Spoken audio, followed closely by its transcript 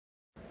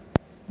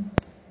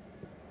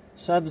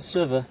Shabbos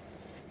Shuvah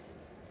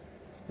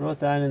brought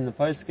down in the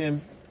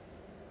poskim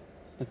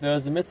that there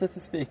is a mitzvah to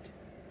speak.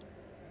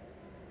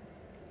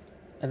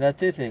 And there are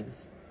two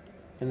things.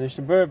 When the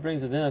Mishnah Berurah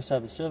brings the din of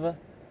Shabbos Shuvah,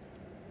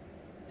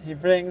 he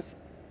brings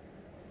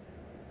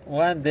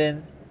one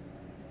din,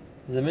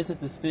 there's a mitzvah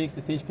to speak,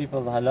 to teach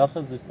people the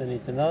halachas which they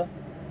need to know.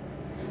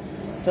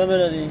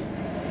 Similarly,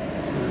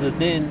 there's a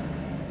din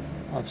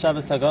of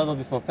Shabbos HaGadol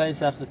before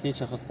Pesach to teach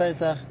Achos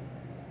Pesach.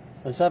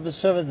 So Shabbos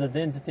Shuvah is the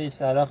din to teach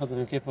the halachas of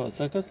Yom Kippur or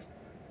Sukkot.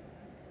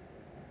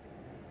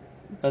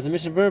 But the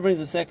Mishnah Berurah brings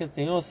the second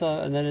thing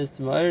also, and that is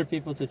to ma'ir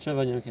people to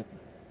tshuva on Yom Kippur.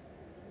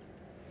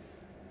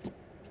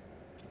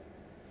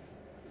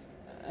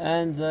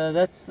 And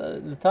that's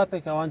the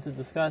topic I want to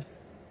discuss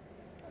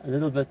a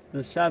little bit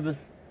this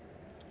Shabbos,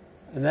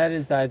 and that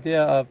is the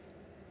idea of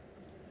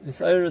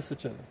Nis'orus for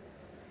tshuva.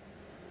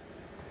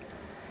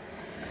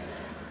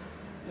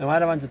 And why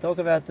do I want to talk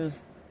about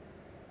this?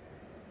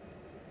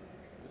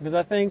 Because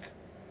I think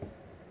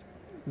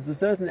there's a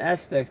certain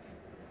aspect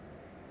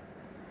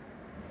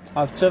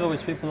of tshuva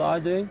which people are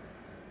doing,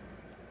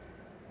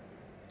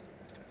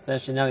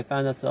 especially now we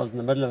find ourselves in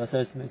the middle of a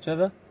certain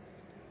tshuva.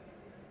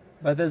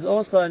 But there's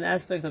also an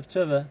aspect of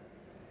tshuva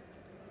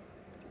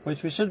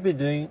which we should be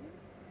doing,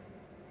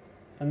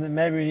 and that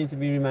maybe we need to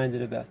be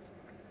reminded about.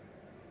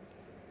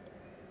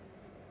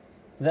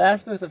 The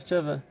aspect of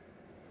tshuva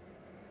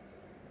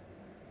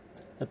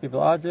that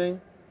people are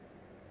doing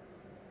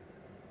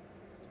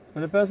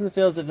when a person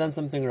feels they've done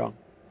something wrong.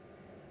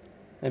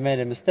 They made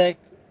a mistake.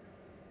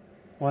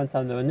 One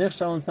time they were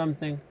nichshal on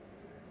something.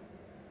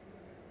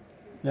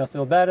 They'll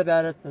feel bad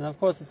about it, and of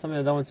course it's something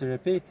they don't want to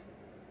repeat.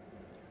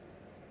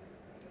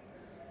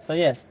 So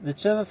yes, the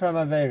tshuva from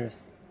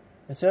Averis,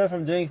 the tshuva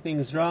from doing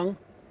things wrong,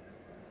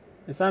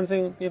 is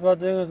something people are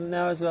doing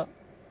now as well.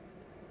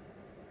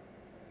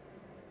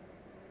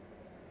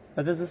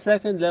 But there's a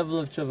second level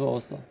of tshuva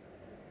also.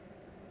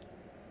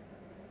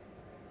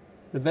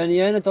 The Ben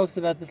Yonah talks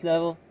about this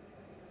level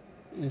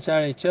in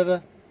Shari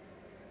Tshuva.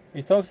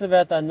 He talks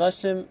about the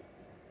Anoshim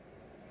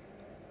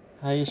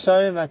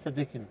HaYisharim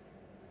VaTzadikim,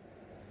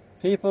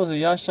 people who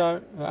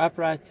yashar, who are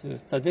upright, who are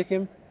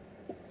tzadikim,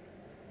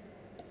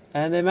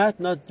 and they might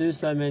not do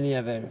so many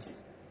averos.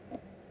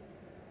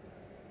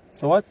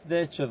 So what's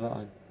their tshuva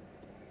on?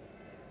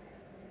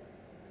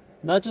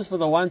 Not just for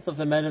the once if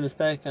they made a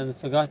mistake and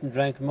forgot and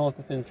drank milk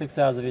within 6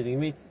 hours of eating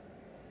meat.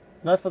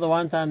 Not for the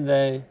one time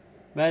they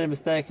made a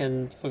mistake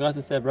and forgot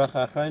to say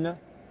bracha achrona.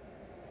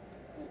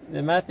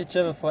 There might be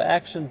tshuva for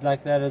actions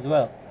like that as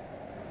well.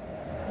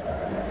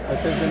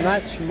 But there's a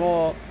much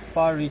more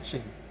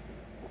far-reaching,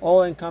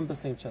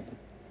 all-encompassing tshuva.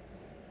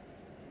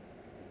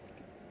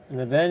 And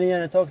the Ben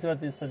Yonah talks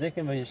about these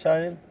tzaddikim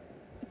v'yisharim,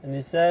 and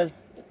he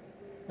says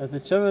that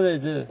the tshuva they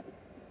do,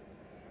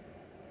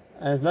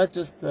 and it's not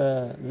just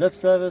lip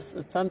service,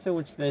 it's something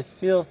which they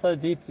feel so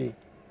deeply.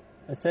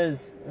 It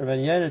says,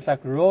 Ben Yonah, it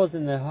like roars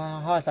in their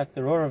heart like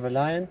the roar of a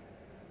lion,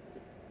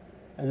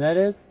 and that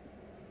is,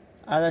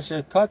 Al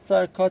asher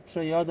kotzar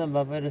kotzra yodam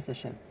v'avodas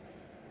Hashem.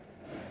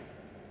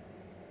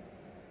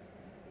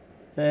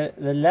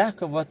 The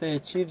lack of what they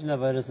achieved in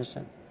avodas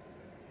Hashem.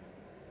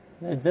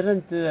 They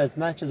didn't do as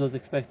much as was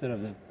expected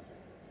of them.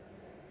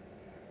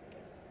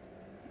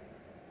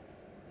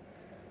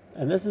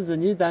 And this is a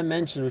new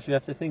dimension which we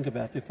have to think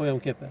about before Yom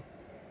Kippur.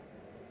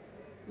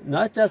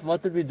 Not just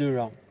what did we do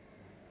wrong,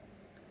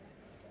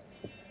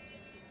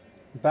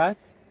 but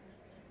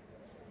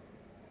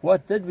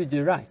what did we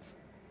do right?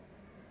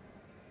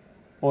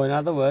 Or in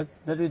other words,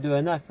 did we do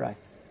enough right?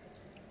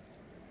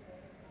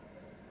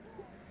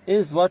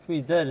 Is what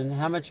we did and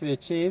how much we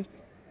achieved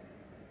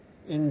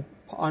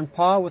on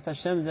par with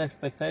Hashem's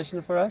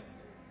expectation for us?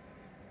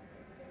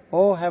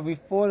 Or have we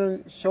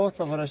fallen short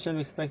of what Hashem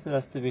expected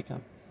us to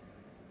become?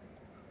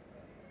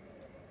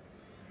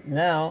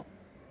 Now,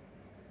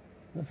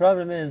 the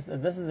problem is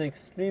that this is an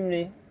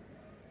extremely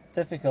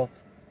difficult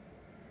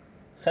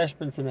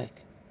cheshbon to make.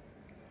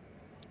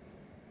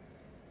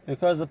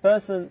 Because a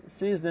person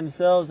sees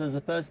themselves as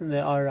the person they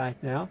are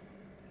right now,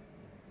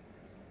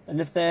 and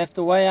if they have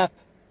to weigh up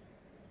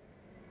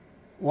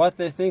what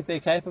they think they're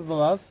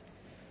capable of,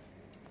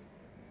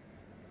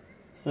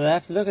 so they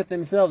have to look at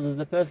themselves as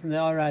the person they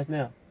are right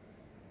now,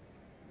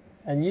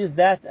 and use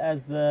that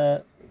as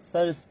the,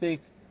 so to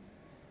speak,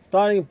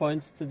 starting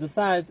point to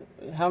decide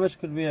how much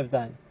could we have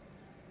done,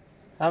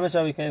 how much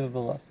are we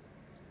capable of.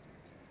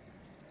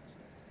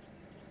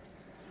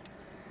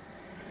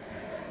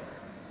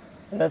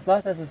 But that's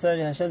not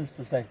necessarily Hashem's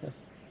perspective,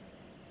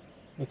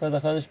 because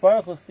HaKadosh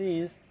Baruch Hu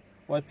sees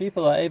what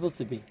people are able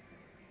to be,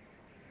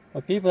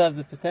 what people have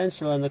the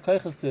potential and the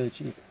koiches to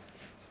achieve.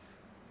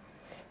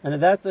 And if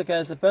that's the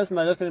case, a person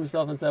might look at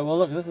himself and say, well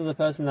look, this is the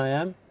person I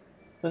am,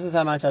 this is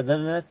how much I did,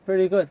 and that's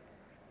pretty good.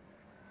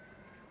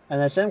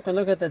 And Hashem can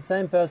look at that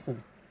same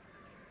person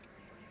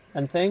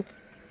and think,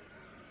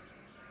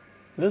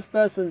 this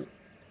person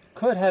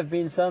could have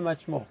been so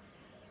much more.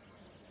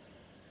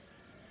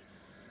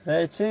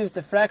 They achieved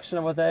a fraction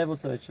of what they're able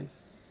to achieve.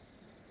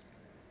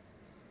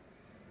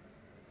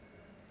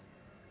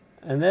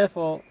 And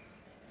therefore,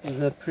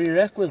 the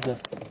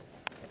prerequisite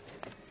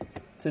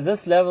to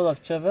this level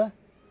of tshuva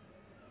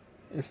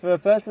is for a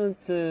person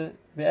to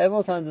be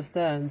able to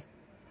understand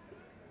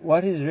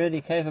what he's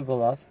really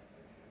capable of,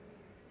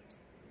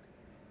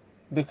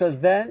 because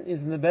then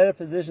he's in a better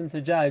position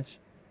to judge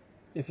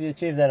if you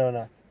achieve that or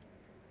not.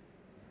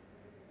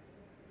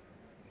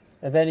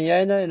 Rabbeinu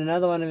Yonah, in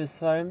another one of his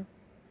Sfarim,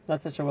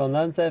 not such a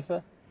well-known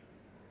sefer,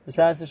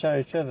 besides for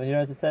Shari Tshuva, he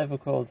wrote a sefer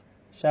called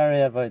Shari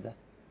Avodah.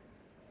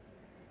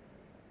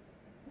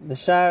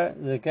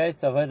 The gate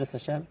to Avodas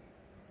Hashem,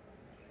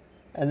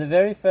 and the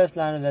very first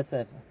line of that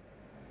sefer,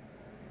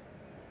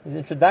 his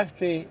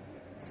introductory,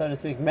 so to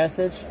speak,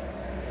 message,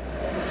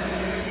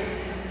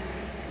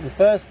 the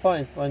first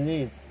point one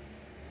needs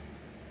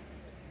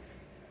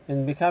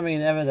in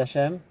becoming an Eved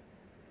Hashem,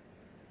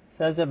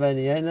 says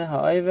Rabbeinu Yonah,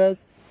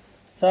 Ha'oved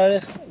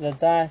tzarich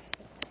ledas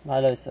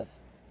ma'alosav.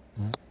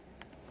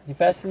 He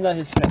has to know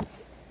his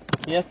strengths.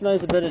 He has to know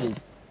his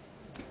abilities.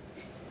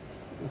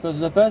 Because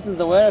when a person is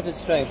aware of his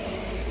strength,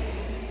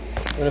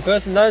 when a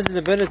person knows his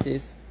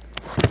abilities,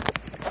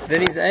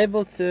 then he's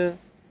able to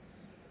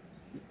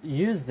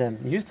use them,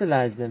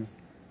 utilize them,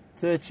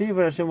 to achieve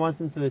what Hashem wants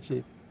him to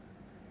achieve.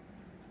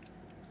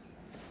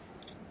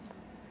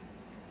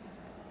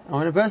 And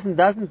when a person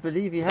doesn't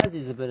believe he has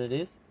these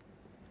abilities,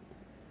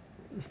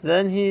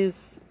 then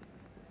he's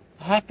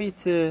happy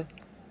to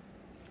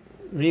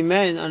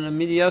remain on a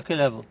mediocre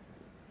level,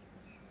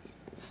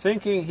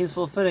 thinking he's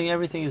fulfilling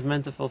everything he's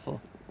meant to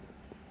fulfill.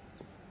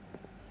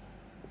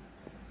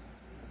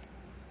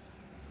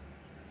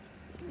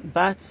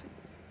 But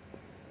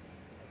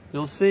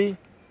you'll see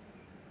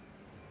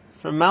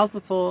from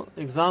multiple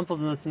examples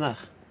in the Tanakh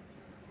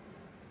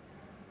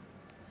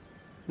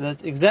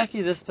that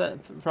exactly this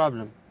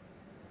problem,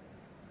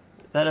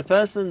 that a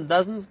person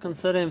doesn't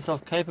consider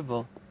himself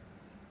capable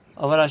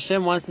of what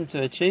Hashem wants him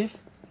to achieve,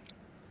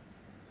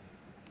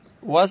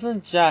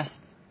 wasn't just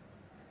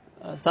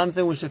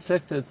something which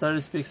afflicted, so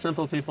to speak,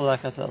 simple people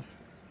like ourselves.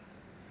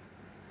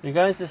 You're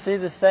going to see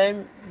the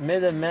same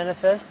midah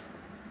manifest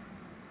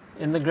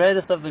in the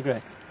greatest of the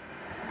great.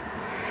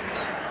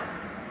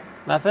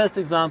 My first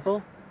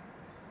example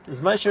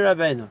is Moshe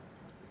Rabbeinu.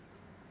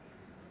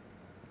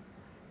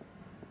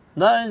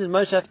 Not only did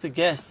Moshe have to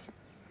guess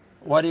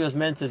what he was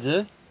meant to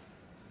do,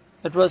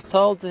 it was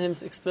told to him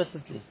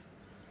explicitly.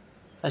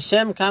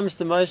 Hashem comes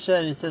to Moshe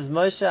and he says,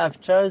 Moshe, I've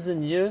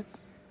chosen you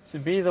to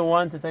be the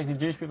one to take the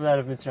Jewish people out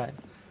of Mitzrayim.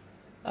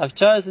 I've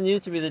chosen you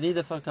to be the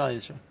leader for Klal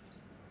Yisrael.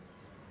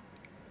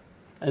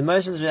 And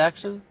Moshe's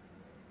reaction,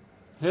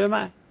 who am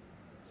I?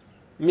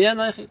 Mi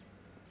anochi.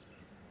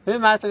 Who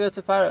am I to go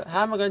to Paro?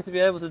 How am I going to be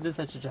able to do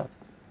such a job?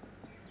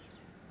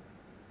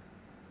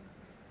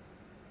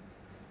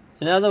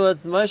 In other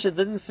words, Moshe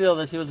didn't feel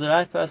that he was the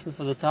right person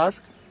for the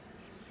task,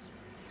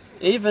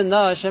 even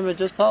though Hashem had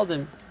just told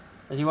him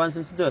that he wants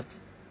him to do it.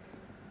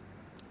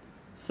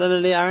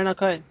 Similarly, Aaron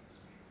HaKohen,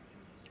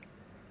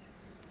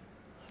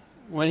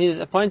 when he's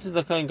appointed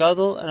the Kohen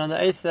Gadol, and on the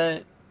 8th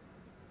day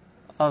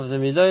of the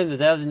Miloim, the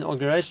day of the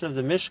inauguration of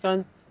the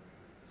Mishkan,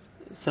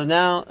 so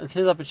now it's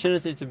his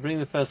opportunity to bring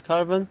the first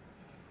korban,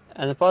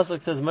 and the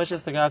pasuk says Moshe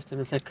has to go up to him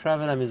and say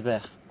Krav el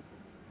HaMizbech.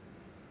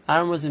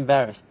 Aaron was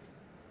embarrassed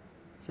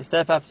to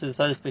step up to,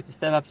 so to speak, to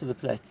step up to the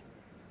plate,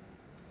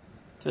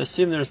 to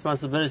assume the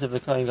responsibility of the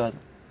Kohen Gadol.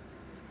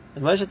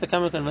 And Moshe had to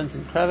come and convince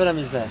him, Krav el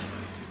HaMizbech.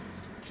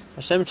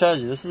 Hashem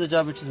chose you. This is the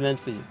job which is meant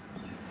for you.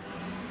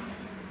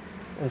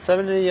 And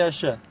similarly,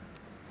 Yeshua,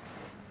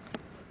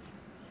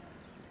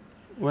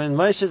 when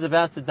Moshe is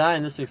about to die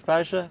in this week's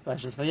parasha,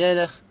 Parashas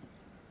Vayelech,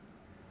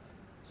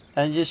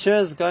 and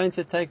Yeshua is going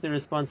to take the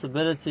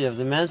responsibility of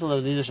the mantle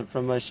of leadership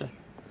from Moshe.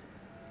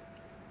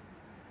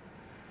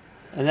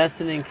 And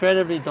that's an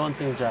incredibly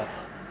daunting job.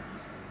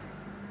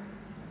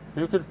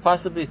 Who could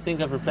possibly think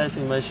of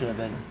replacing Moshe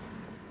Rabbeinu?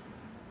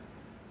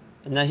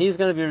 And now he's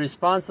going to be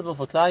responsible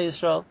for Klal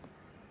Yisrael.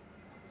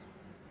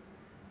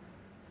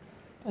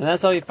 And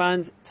that's how we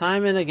find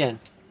time and again,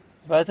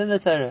 both in the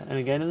Torah and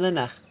again in the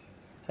Nach,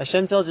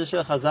 Hashem tells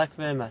Yeshua, Chazak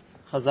ve'emat,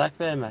 Chazak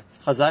ve'emat,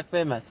 Chazak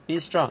ve'emat, be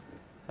strong,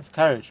 have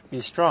courage, be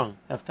strong,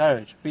 have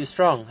courage, be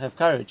strong, have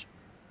courage.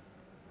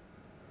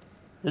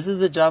 This is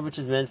the job which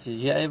is meant for you.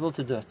 You're able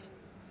to do it.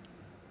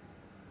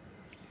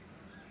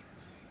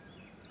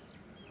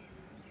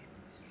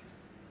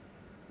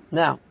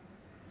 Now,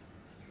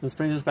 this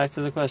brings us back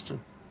to the question.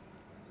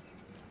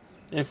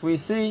 If we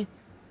see,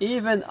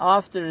 even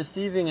after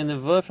receiving a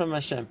nevuah from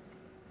Hashem,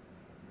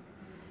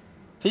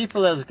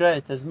 people as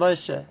great as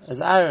Moshe, as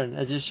Aaron,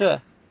 as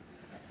Yeshua,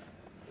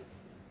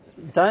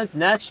 don't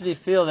naturally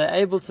feel they're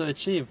able to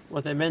achieve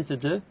what they're meant to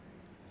do.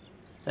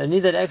 They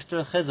need that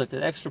extra chizuk,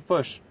 that extra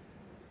push.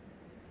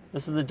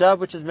 This is the job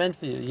which is meant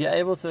for you. You're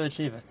able to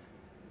achieve it.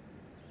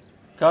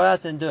 Go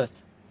out and do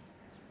it.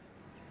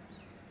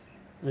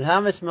 And how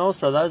much more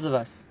so those of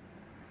us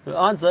who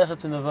aren't zeicha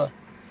to nevuah,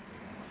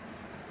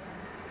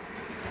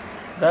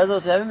 those of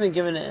us who haven't been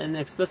given an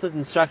explicit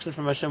instruction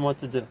from Hashem what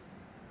to do.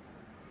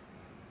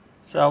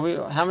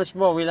 So how much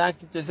more are we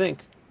likely to think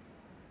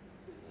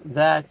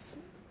that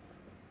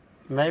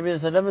maybe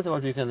there's a limit to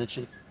what we can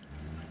achieve?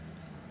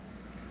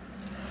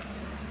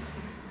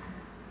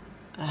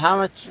 how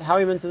are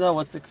we meant to know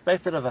what's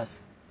expected of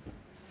us?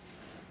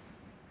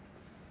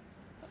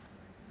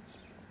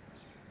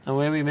 And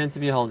where we're meant to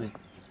be holding?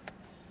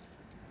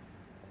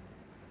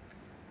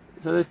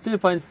 So there's 2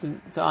 points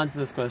to answer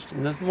this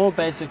question. The more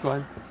basic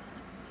one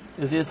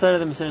is the Yesod of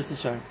the Mesilas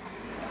Yesharim.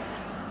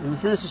 The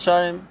Mesilas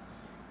Yesharim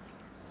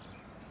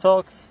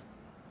talks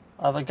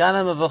of a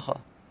Gana Mavucha,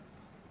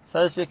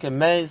 so to speak, a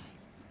maze,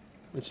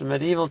 which in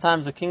medieval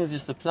times the kings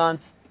used to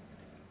plant,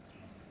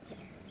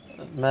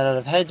 made out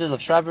of hedges,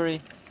 of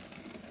shrubbery,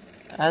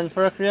 and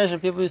for recreation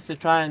people used to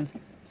try and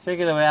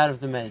figure their way out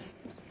of the maze.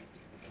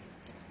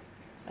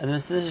 And the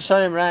Mesilas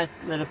Yesharim writes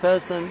that a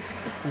person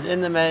who's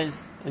in the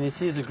maze and he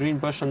sees a green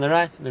bush on the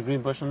right and a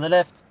green bush on the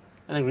left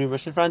and a green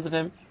bush in front of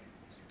him,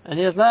 and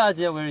he has no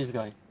idea where he's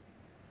going.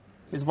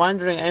 He's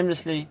wandering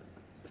aimlessly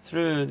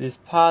through these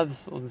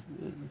paths or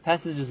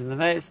passages in the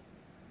maze,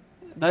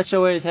 not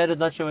sure where he's headed,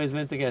 not sure where he's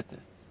meant to get to.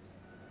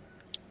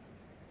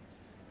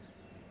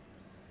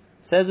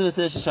 Says the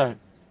Mesilas Yesharim,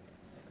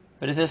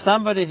 but if there's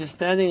somebody who's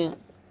standing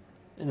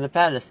in the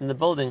palace, in the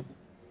building,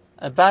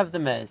 above the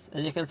maze,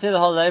 and you can see the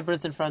whole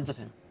labyrinth in front of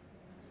him,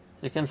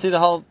 you can see the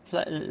whole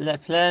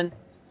plan,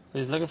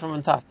 he's looking from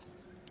on top,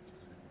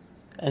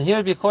 and he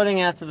would be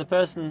calling out to the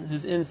person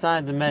who's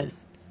inside the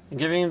maze and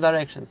giving him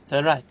directions: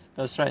 turn right,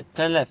 go straight;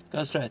 turn left,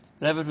 go straight,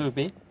 whatever it would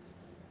be.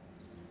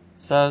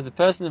 So the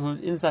person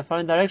who's inside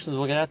following directions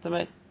will get out the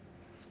maze.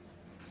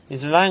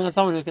 He's relying on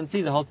someone who can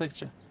see the whole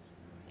picture.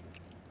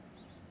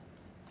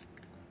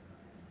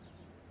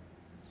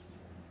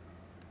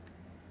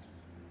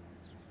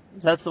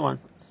 That's the one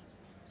point.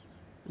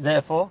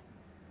 Therefore,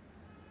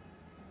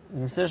 the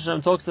Mesilas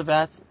Yesharim talks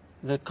about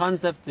the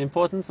concept, the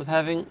importance of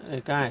having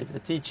a guide, a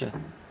teacher,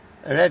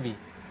 a Rebbe,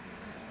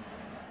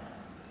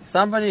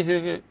 somebody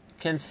who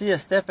can see a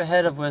step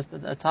ahead of where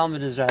a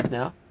Talmud is right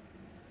now,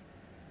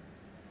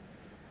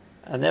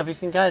 and therefore you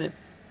can guide him.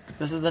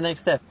 This is the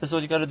next step. This is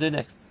what you got to do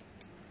next.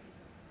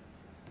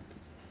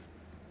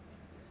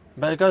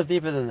 But it goes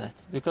deeper than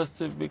that, because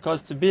to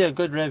be a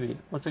good Rebbe,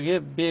 or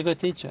to be a good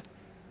teacher,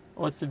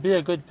 or to be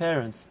a good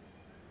parent,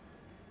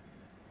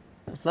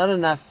 it's not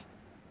enough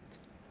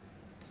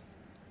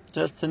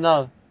just to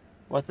know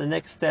what the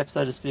next step,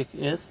 so to speak,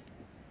 is,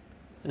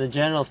 in a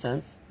general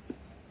sense.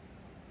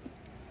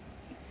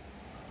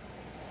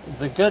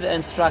 The good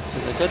instructor,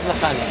 the good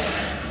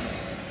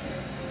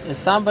mechanech, is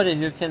somebody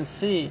who can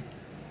see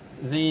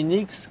the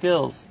unique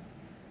skills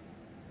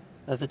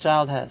that the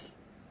child has,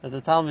 that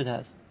the Talmud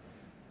has.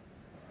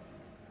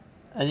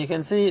 And you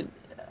can see,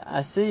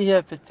 I see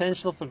here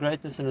potential for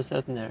greatness in a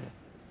certain area.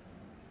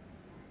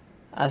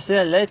 I see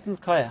a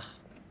latent koyach.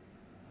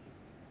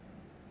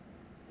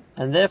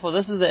 And therefore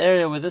this is the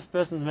area where this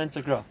person is meant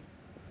to grow.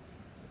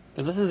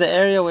 Because this is the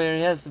area where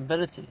he has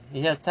ability,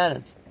 he has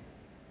talent.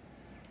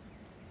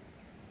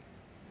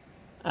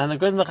 And the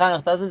good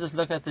mechanech doesn't just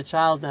look at the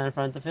child now in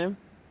front of him,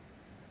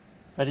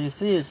 but he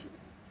sees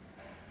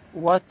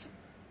what,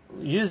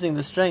 using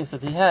the strengths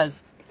that he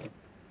has,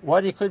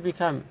 what he could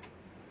become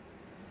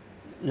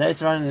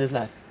later on in his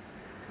life.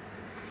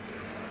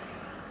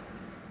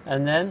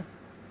 And then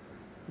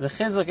the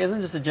chizuk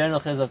isn't just a general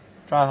chizuk,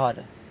 try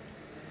harder.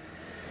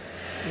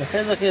 The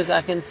chizuk is,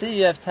 I can see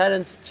you have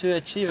talent to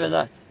achieve a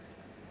lot.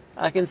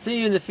 I can see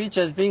you in the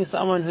future as being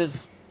someone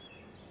who's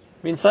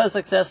been so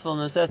successful in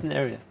a certain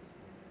area.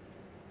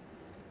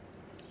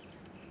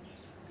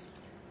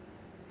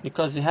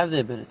 Because you have the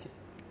ability.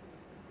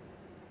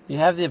 You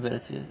have the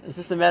ability. It's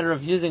just a matter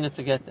of using it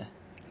to get there.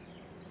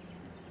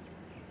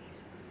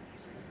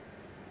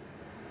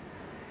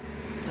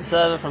 A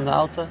server from the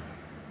altar.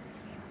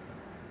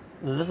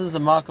 This is the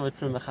mark of a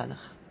true mechanech,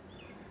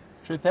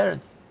 true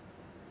parent.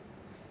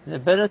 The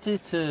ability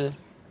to,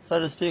 so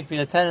to speak, be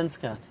a talent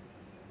scout,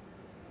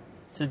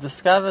 to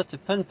discover, to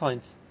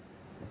pinpoint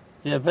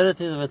the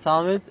abilities of a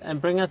Talmud and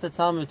bring out the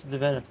Talmud to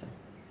develop them.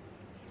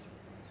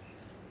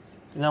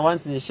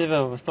 Once in yeshiva,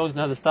 I was talking to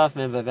another staff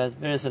member about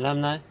various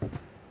alumni.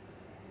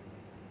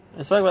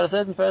 I spoke about a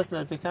certain person that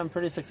had become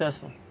pretty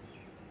successful.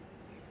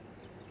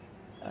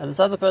 And this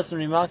other person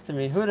remarked to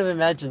me, who would have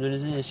imagined when he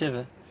was in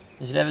yeshiva,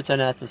 he should ever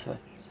turn out this way?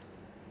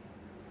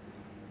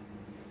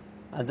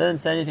 I didn't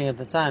say anything at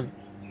the time,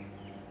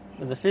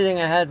 but the feeling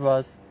I had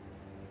was,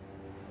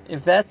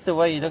 if that's the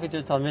way you look at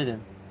your Talmudim,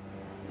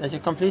 that you're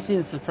completely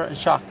in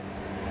shock,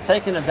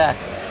 taken aback,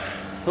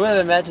 who would have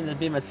imagined it'd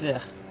be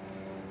Matzliach?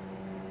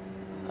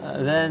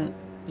 Then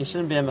you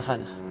shouldn't be a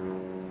mechanech.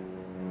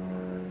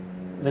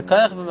 The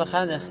koyach of a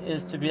mechanech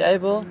is to be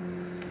able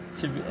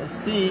to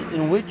see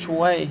in which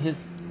way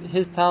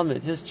his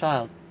Talmud, his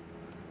child,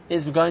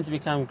 is going to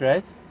become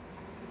great,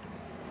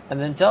 and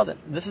then tell them,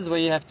 this is where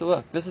you have to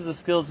work, this is the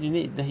skills you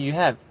need, that you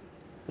have,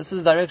 this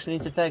is the direction you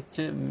need to take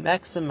to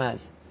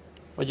maximize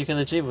what you can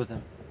achieve with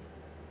them.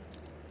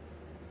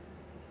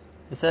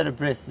 He said a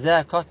bris,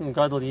 Zeh cotton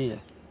gadol yiyeh.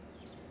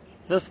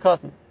 This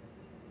cotton,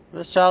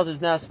 this child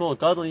is now small,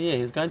 gadol yiyeh,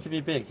 he's going to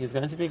be big, he's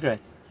going to be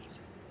great.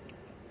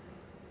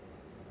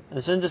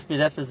 It shouldn't just be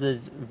left as a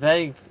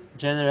vague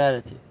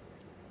generality.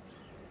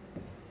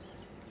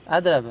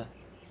 Adrabah,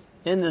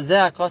 in the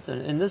Zeh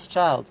cotton, in this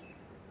child,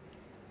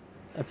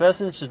 A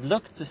person should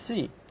look to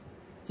see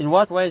in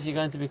what ways you're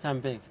going to become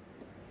big.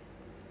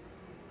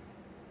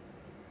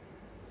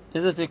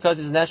 Is it because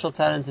his natural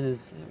talent and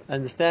his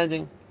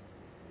understanding?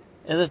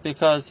 Is it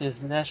because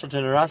his natural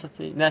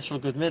generosity, natural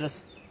good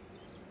midas?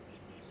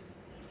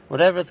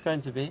 Whatever it's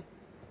going to be.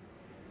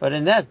 But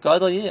in that,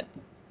 God year.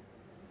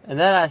 And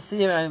that I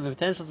see him having the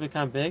potential to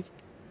become big.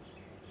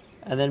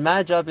 And then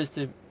my job is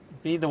to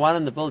be the one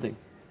in the building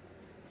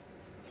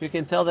who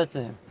can tell that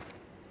to him.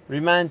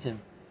 Remind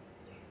him.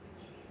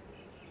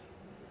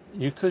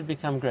 You could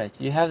become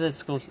great. You have that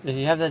skill,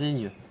 you have that in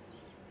you.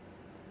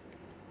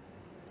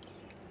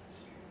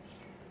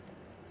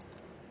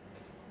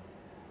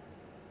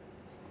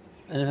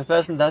 And if a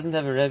person doesn't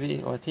have a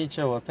Rebbe or a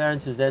teacher or a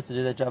parent who's there to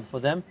do their job for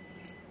them,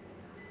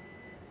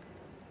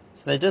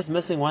 so they're just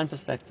missing one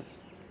perspective.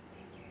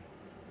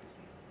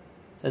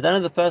 They don't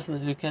have the person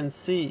who can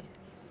see,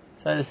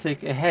 so to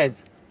speak, ahead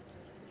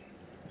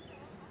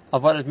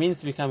of what it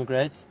means to become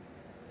great,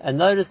 and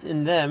notice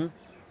in them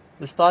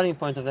the starting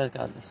point of that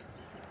godless.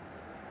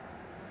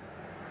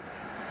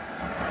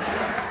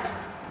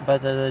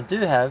 But that they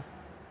do have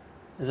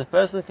is a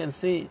person can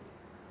see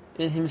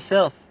in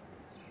himself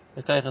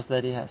the koiches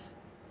that he has.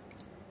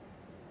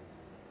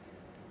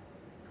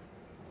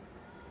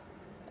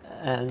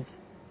 And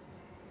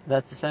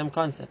that's the same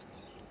concept.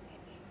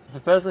 If a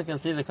person can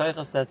see the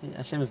koiches that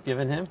Hashem has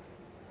given him,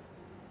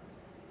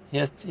 he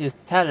has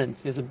talent,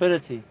 he has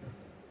ability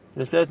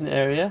in a certain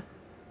area,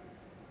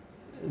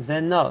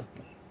 then know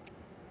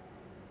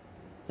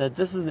that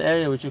this is an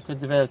area which you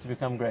could develop to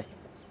become great.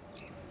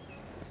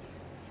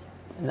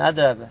 And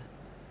adrabah,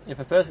 if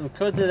a person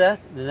could do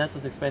that, then that's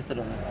what's expected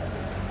of them.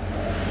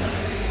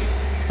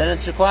 Then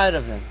it's required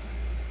of them.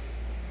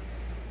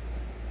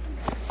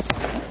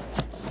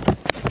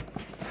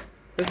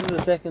 This is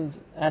the second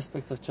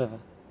aspect of tshuva.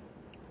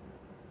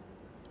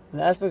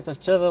 The aspect of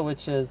tshuva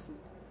which is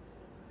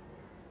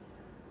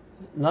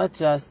not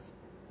just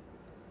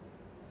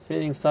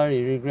feeling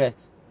sorry, regret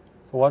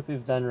for what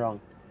we've done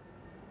wrong,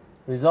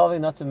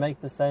 resolving not to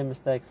make the same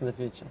mistakes in the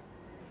future.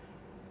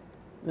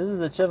 This is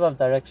the tshuva of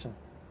direction.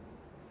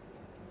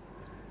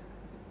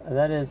 And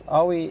that is,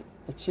 are we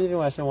achieving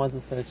what Hashem wants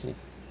us to achieve?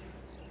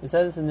 We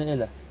say this in the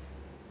Ilah.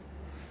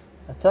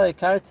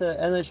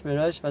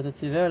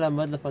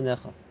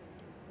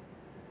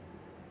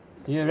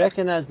 You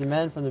recognize the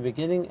man from the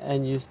beginning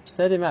and you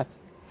set him up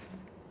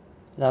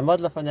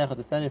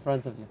to stand in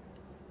front of you.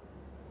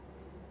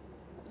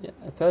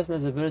 A person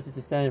has the ability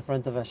to stand in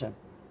front of Hashem.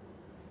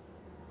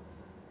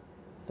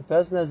 A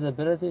person has the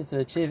ability to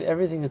achieve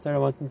everything the Torah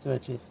wants him to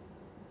achieve.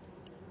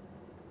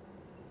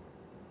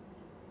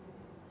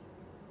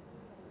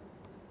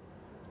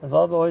 The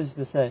Valba always used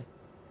to say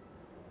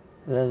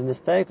that the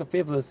mistake of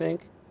people who think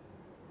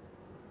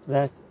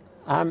that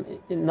I'm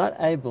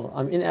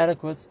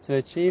inadequate to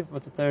achieve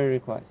what the Torah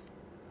requires.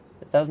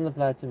 It doesn't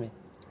apply to me.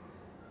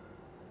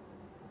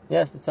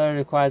 Yes, the Torah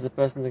requires a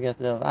person to get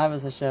the level of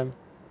Avos Hashem,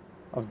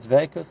 of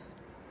Dveikus,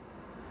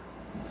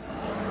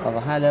 of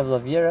a high level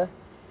of Yira.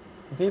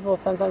 And people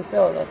sometimes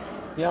feel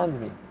that's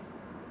beyond me.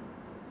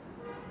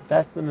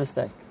 That's the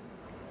mistake.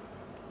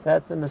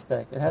 That's the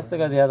mistake. It has to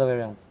go the other way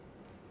around.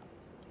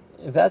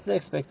 If that's the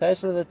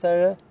expectation of the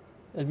Torah,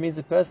 it means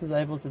the person is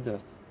able to do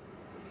it.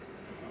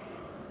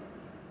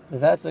 If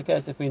that's the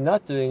case, if we're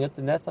not doing it,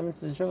 then that's something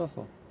to do tshuva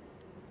for.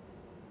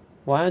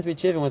 Why aren't we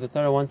achieving what the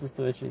Torah wants us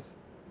to achieve?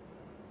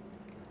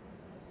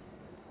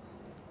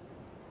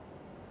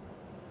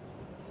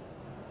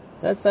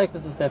 Let's take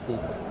this a step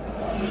deeper.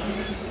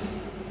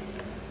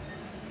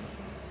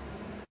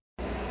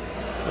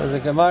 There's a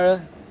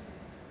Gemara,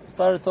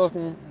 started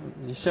talking,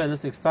 Yeshua in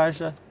this week's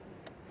parasha.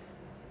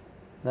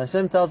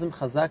 Hashem tells him,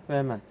 Chazak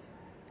ve'emat.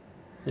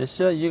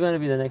 Yeshua, you're going to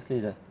be the next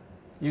leader.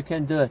 You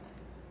can do it.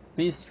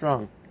 Be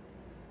strong.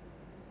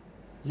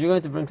 You're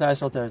going to bring Klal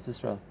Yisrael to Eretz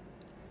Yisrael.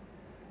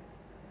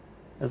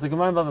 There's a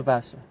Gemara in Bava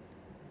Basra.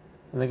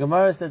 And the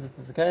Gemara says that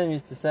the Zakanim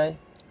used to say,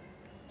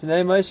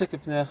 Pnei Moshe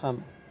k'pnei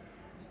Chama,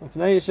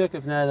 Pnei Yeshua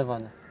k'pnei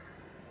Levana.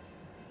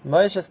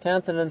 Moshe's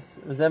countenance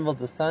resembled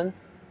the sun,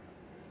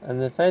 and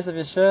the face of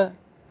Yeshua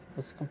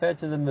was compared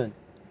to the moon.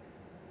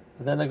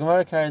 And then the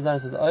Gemara carries on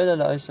and says, Oila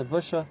la'osha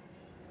busha,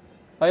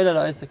 Oila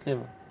la'osha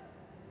klima.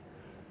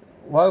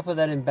 Woe for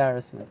that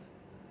embarrassment,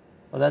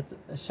 or that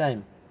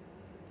shame.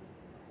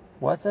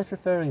 What's that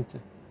referring to?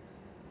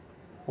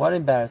 What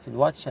embarrassment?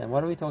 What shame?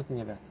 What are we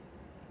talking about?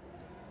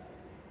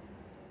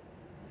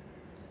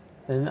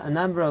 There are a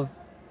number of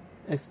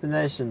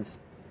explanations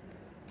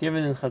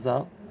given in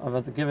Chazal,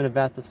 given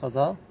about this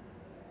Chazal.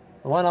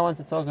 The one I want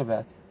to talk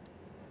about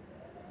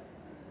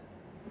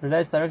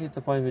relates directly to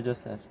the point we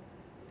just said.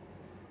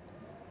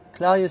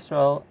 Klal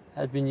Yisrael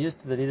had been used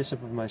to the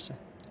leadership of Moshe.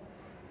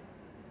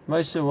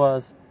 Moshe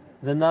was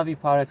the Navi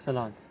par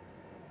excellence.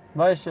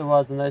 Moshe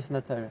was the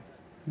Nosei Torah.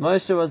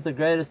 Moshe was the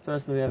greatest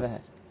person we ever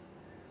had.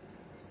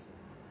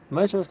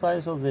 Moshe was Klal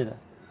Yisrael's leader.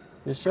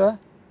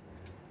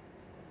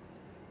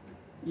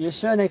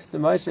 Yeshua next to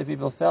Moshe,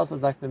 people felt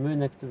was like the moon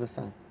next to the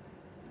sun.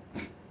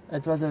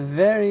 It was a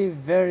very,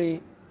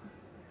 very,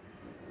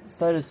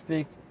 so to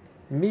speak,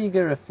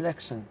 meager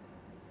reflection,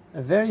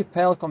 a very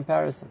pale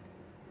comparison.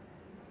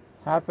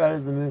 How bright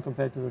is the moon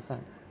compared to the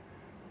sun?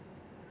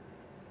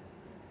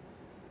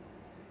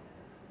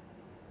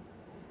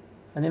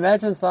 And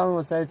imagine someone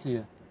will say to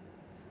you,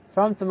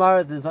 from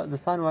tomorrow the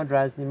sun won't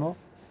rise anymore,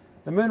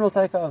 the moon will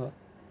take over.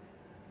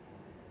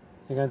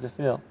 You're going to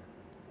feel,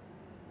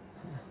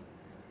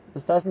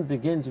 this doesn't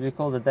begin to be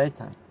called the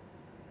daytime.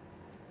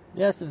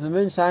 Yes, if the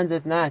moon shines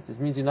at night, it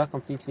means you're not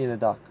completely in the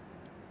dark.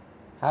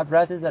 How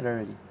bright is that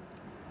already?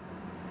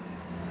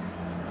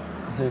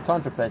 So you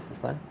can't replace the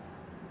sun.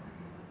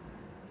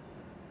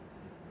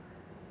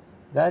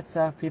 That's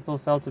how people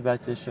felt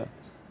about Yeshua.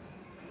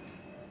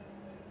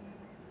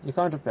 You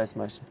can't replace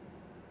Moshe.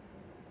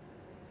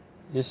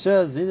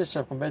 Yeshua's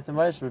leadership compared to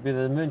Moshe would be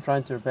the moon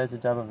trying to replace the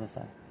job of the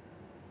sun.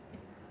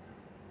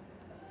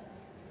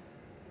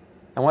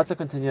 And what's the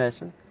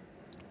continuation?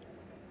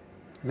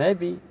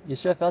 Maybe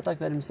Yeshua felt like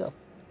that himself.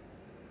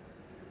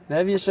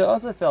 Maybe Yeshua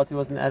also felt he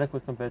wasn't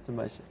adequate compared to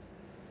Moshe.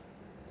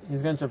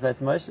 He's going to replace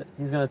Moshe.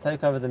 He's going to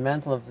take over the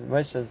mantle of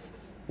Moshe's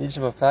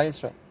leadership of Klal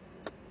Yisrael.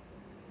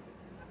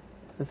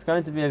 It's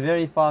going to be a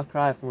very far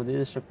cry from the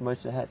leadership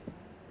Moshe had.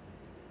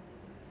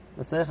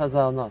 But say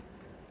Chazal not.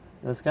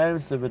 The Skarim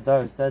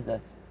Slubador said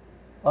that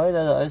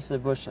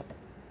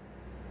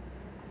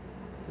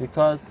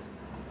because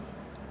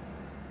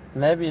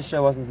maybe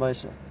Yeshua wasn't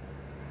Moshe,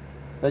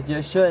 but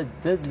Yeshua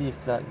did lead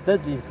Klal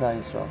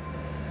Yisrael.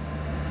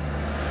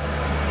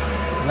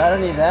 Not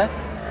only that,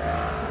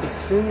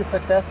 extremely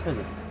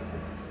successfully.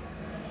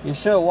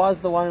 Yeshua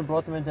was the one who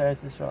brought them into Eretz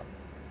Yisrael.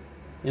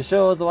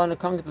 Yeshua was the one who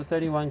conquered the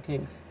 31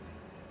 kings.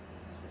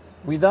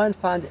 We don't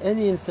find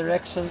any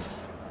insurrection,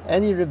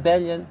 any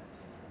rebellion,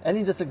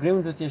 any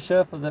disagreement with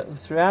Yeshua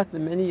throughout the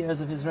many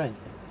years of his reign.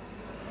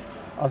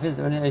 When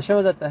Yeshua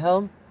was at the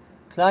helm,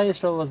 Klal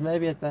Yisrael was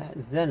maybe at the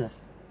zenith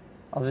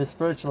of his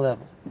spiritual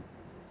level.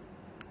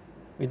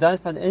 We don't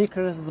find any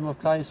criticism of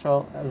Klal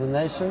Yisrael as a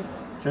nation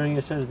during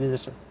Yeshua's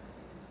leadership.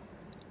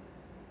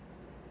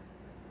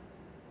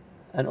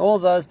 And all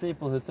those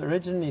people who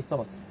originally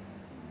thought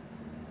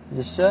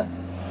Yeshua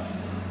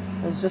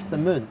is just the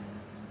moon,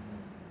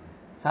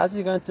 how's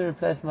he going to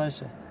replace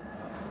Moshe?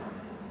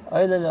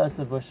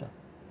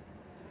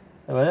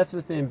 They were left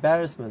with the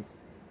embarrassment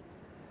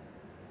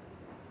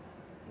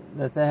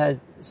that they had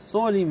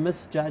sorely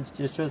misjudged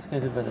Yeshua's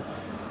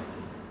capabilities.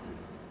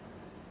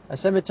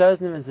 Hashem had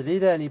chosen him as a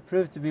leader, and he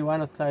proved to be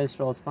one of Klal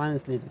Yisrael's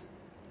finest leaders.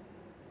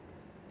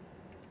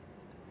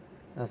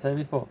 I said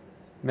before,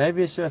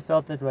 maybe Yeshua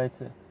felt that way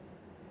too.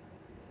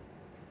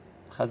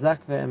 Chazak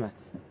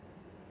ve'emetz.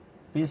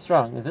 Be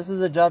strong. If this is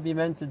the job you're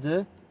meant to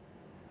do,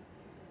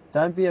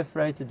 don't be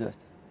afraid to do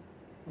it.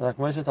 Like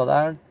Moshe told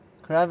Aaron,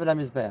 Krav el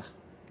HaMizbeach.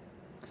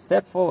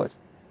 Step forward.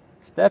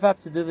 Step up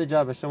to do the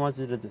job Hashem wants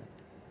you to do.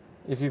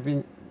 If you've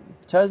been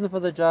chosen for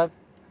the job,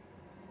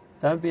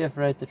 don't be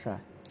afraid to try.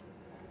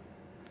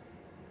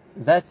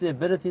 If that's the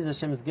abilities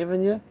Hashem has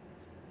given you,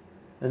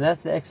 then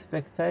that's the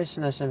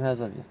expectation Hashem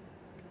has of you.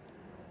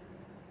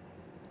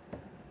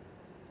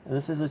 And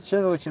this is a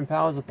tshuva which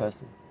empowers a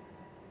person.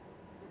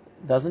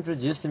 It doesn't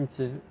reduce him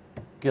to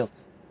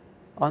guilt.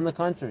 On the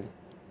contrary,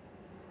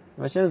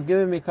 if Hashem has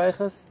given me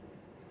koichos,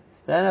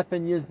 stand up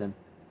and use them.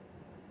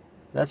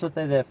 That's what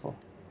they're there for.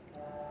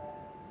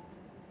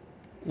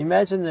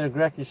 Imagine the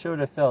regret Yeshua would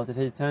have felt if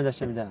he had turned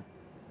Hashem down.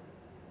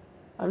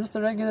 I'm just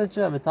a regular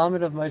Jew, I'm a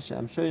Talmud of Moshe.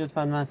 I'm sure you'd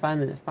find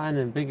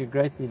a bigger,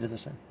 greater leader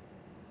Hashem.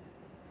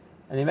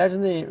 And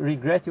imagine the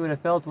regret you would have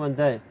felt one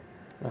day.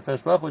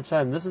 HaKadosh Baruch Hu would show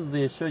him, this is the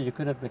Yeshua you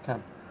could have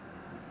become.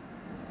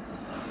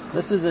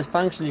 This is the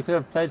function you could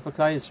have played for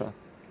Klal Yisrael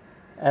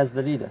as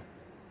the leader.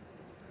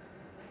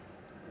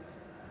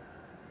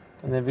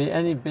 Can there be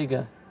any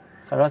bigger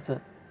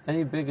charata,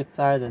 any bigger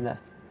tzara than that?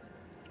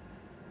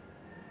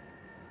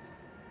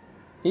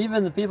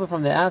 Even the people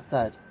from the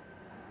outside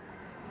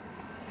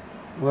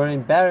were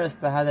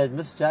embarrassed by how they had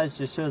misjudged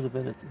Yeshua's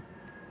ability.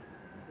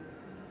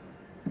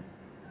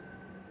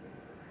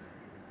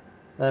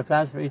 That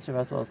applies for each of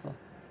us also.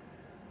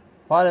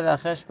 Part of our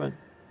cheshbon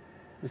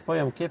before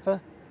Yom Kippur,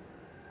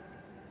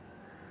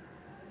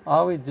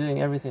 are we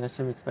doing everything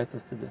Hashem expects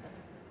us to do?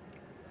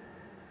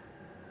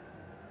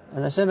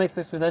 And Hashem makes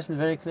the expectation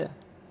very clear.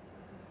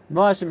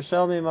 Ma Hashem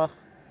shel mimach,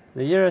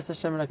 leyiras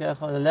Hashem lakecha,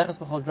 leleches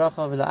b'chol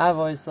dracha, v'la'av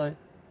ha'isai,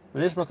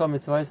 v'lishma kol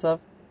mitzvaysav.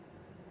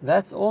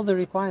 That's all the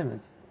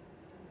requirements.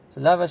 To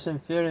love Hashem,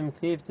 fear Him,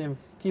 cleave to Him,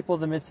 keep all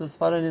the mitzvahs,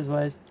 follow in His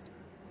ways.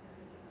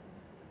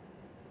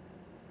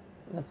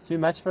 That's too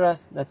much for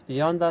us. That's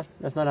beyond us.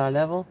 That's not our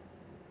level.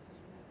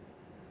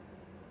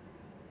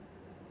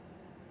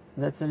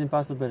 That's an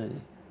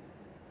impossibility.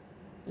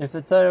 If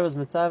the Torah was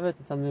mitzavet,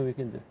 it's something we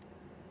can do.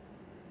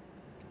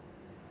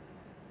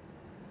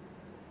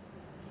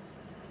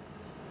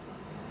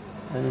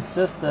 And it's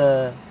just,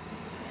 so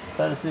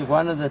to speak,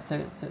 one of the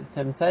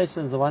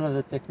temptations or one of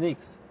the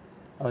techniques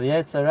of the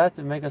Yetzer Hara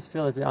to make us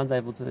feel that we aren't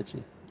able to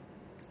achieve.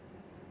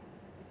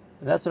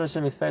 But that's what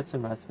Hashem expects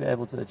from us, to be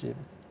able to achieve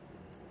it.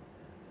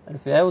 And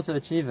if we're able to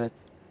achieve it,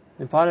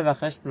 then part of our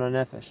cheshbon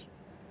nefesh,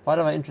 part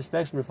of our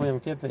introspection before Yom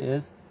Kippur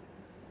is,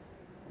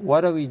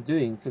 what are we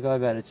doing to go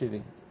about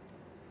achieving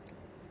it?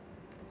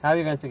 How are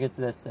we going to get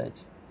to that stage?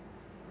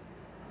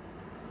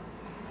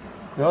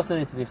 We also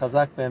need to be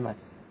chazak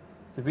be'ematz,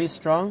 to be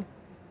strong,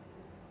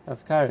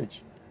 have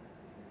courage,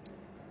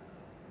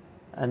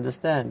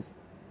 understand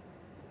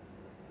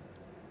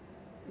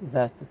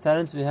that the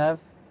talents we have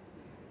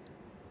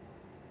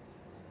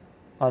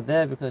are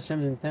there because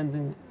Hashem is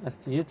intending us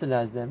to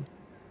utilize them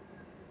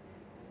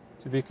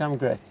to become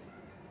great.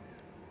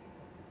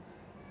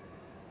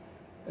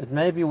 It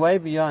may be way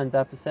beyond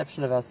our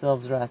perception of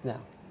ourselves right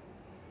now.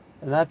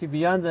 It might be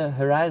beyond the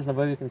horizon of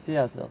where we can see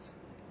ourselves.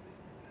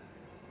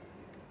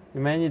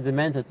 We may need the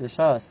mentor to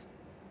show us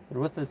that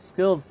with the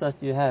skills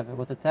that you have and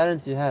with the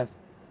talents you have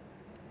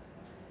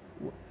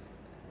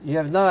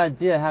no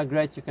idea how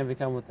great you can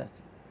become with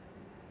that.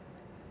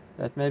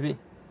 That may be.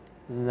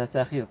 And that's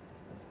achiyuv.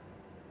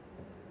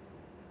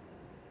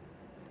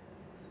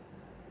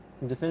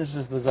 And to finish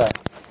with the Zohar.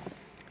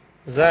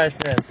 The Zohar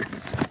says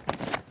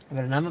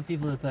about a number of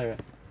people in the Torah.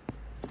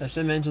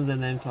 Hashem mentions their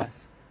name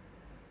twice.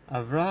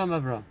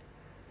 Avraham,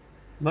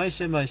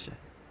 Moshe,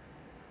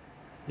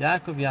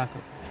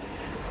 Yaakov.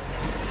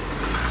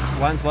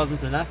 Once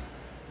wasn't enough.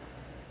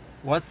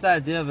 What's the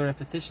idea of a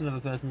repetition of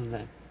a person's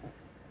name?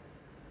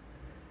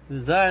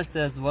 The Zohar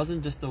says it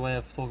wasn't just a way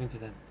of talking to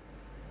them.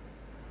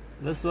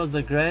 This was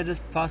the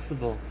greatest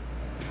possible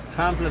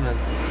compliment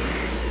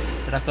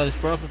that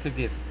HaKadosh Baruch Hu could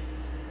give.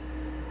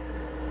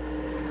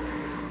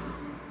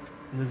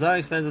 And the Zohar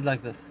explains it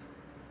like this.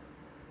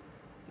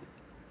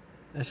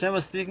 Hashem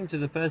was speaking to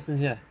the person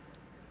here,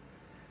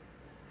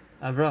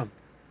 Avram,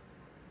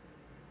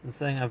 and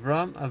saying,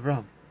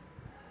 Avram.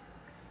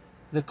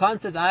 The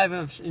concept I have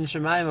in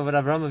Shemayim of what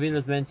Avram Avinu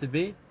is meant to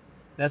be,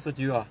 that's what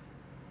you are.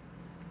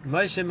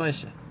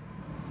 Moshe.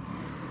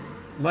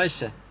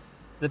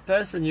 The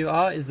person you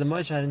are is the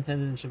Moshe I had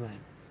intended in Shemayim.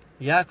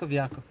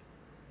 Yaakov.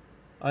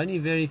 Only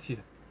very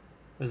few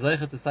were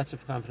zeicha to such a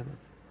compliment.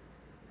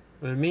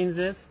 What it means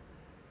is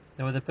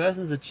that what the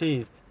person's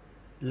achieved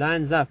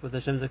lines up with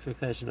Hashem's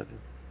expectation of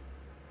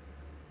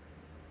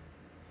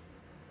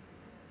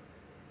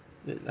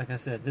him. Like I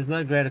said, there's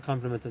no greater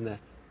compliment than that.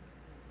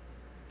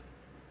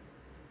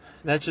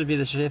 That should be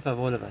the shefa of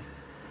all of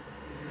us.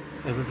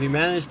 And what we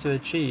manage to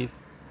achieve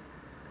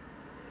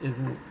is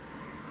in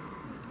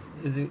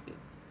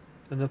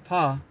the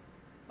par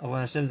of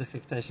what Hashem's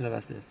expectation of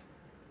us is.